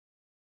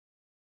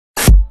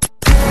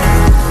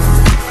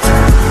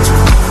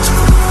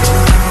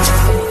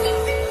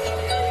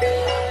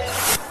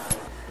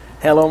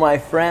Hello, my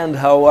friend,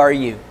 how are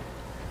you?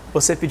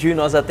 Você pediu e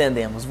nós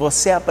atendemos.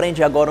 Você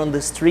aprende agora on the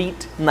street,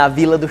 na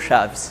Vila do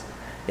Chaves.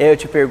 Eu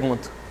te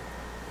pergunto,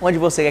 onde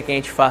você quer que a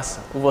gente faça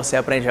o Você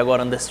Aprende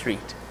Agora on the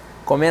Street?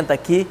 Comenta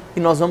aqui e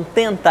nós vamos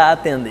tentar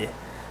atender.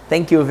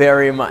 Thank you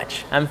very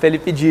much. I'm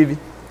Felipe Gibi.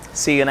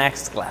 See you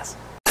next class.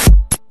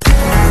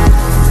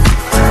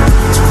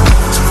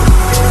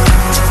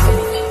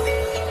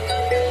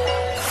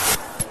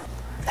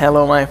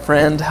 Hello, my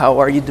friend, how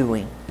are you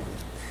doing?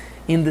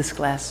 In this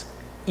class,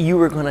 you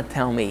were going to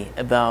tell me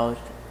about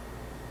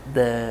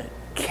the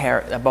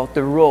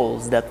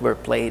roles that were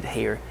played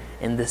here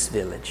in this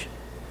village.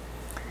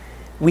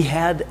 We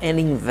had an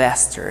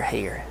investor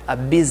here, a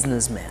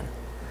businessman.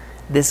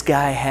 This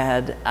guy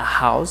had a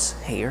house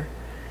here,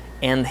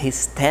 and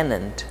his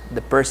tenant,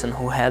 the person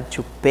who had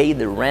to pay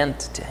the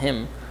rent to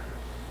him,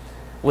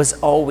 was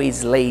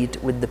always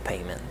late with the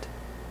payment.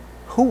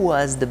 Who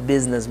was the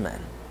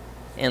businessman?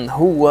 And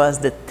who was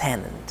the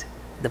tenant,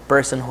 the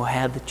person who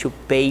had to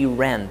pay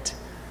rent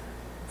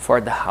for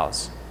the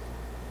house?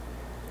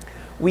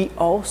 We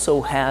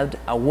also had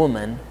a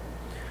woman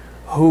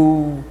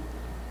who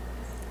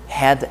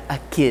had a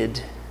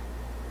kid,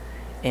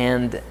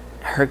 and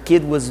her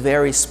kid was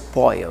very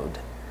spoiled.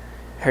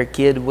 Her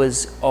kid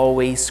was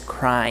always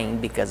crying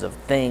because of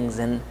things,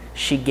 and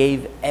she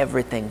gave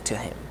everything to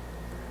him.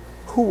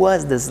 Who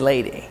was this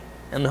lady,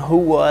 and who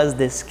was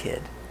this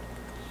kid?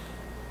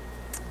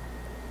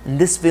 In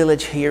this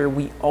village here,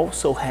 we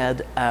also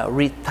had a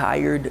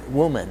retired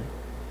woman.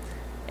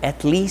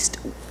 At least,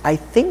 I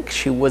think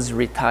she was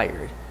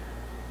retired.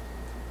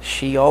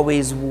 She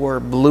always wore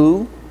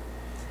blue,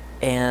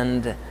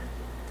 and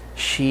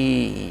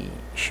she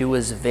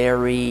was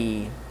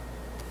very,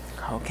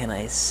 how can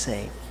I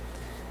say?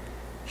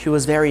 She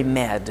was very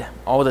mad.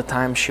 All the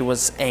time she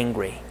was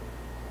angry.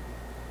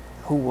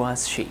 Who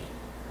was she?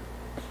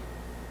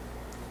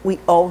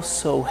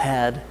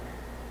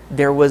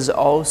 There was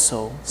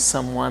also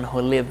someone who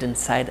lived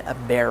inside a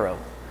barrel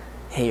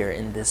here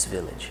in this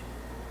village.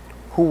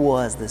 Who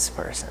was this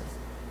person?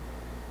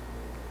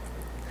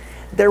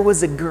 There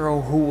was a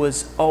girl who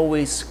was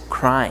always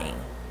crying.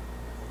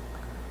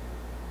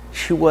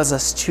 She was a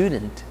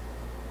student.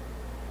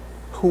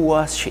 Who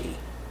was she?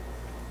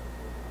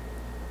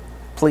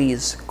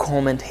 Please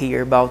comment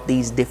here about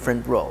these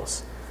different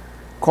roles.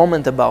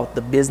 Comment about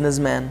the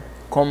businessman,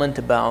 comment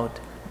about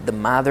the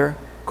mother,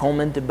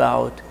 comment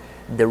about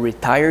the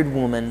retired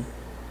woman,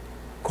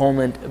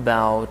 comment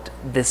about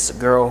this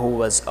girl who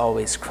was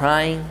always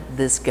crying,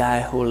 this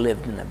guy who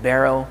lived in a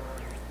barrel,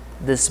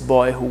 this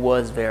boy who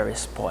was very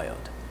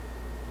spoiled.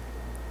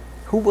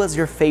 Who was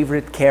your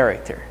favorite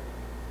character?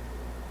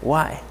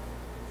 Why?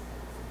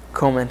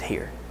 Comment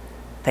here.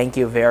 Thank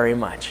you very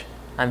much.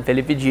 I'm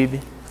Felipe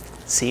Gibi.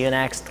 See you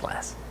next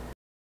class.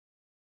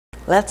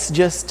 Let's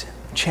just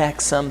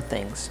check some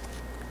things.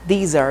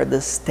 These are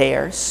the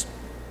stairs.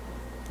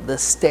 The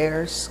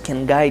stairs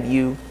can guide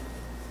you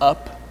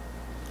up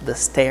the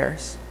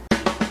stairs.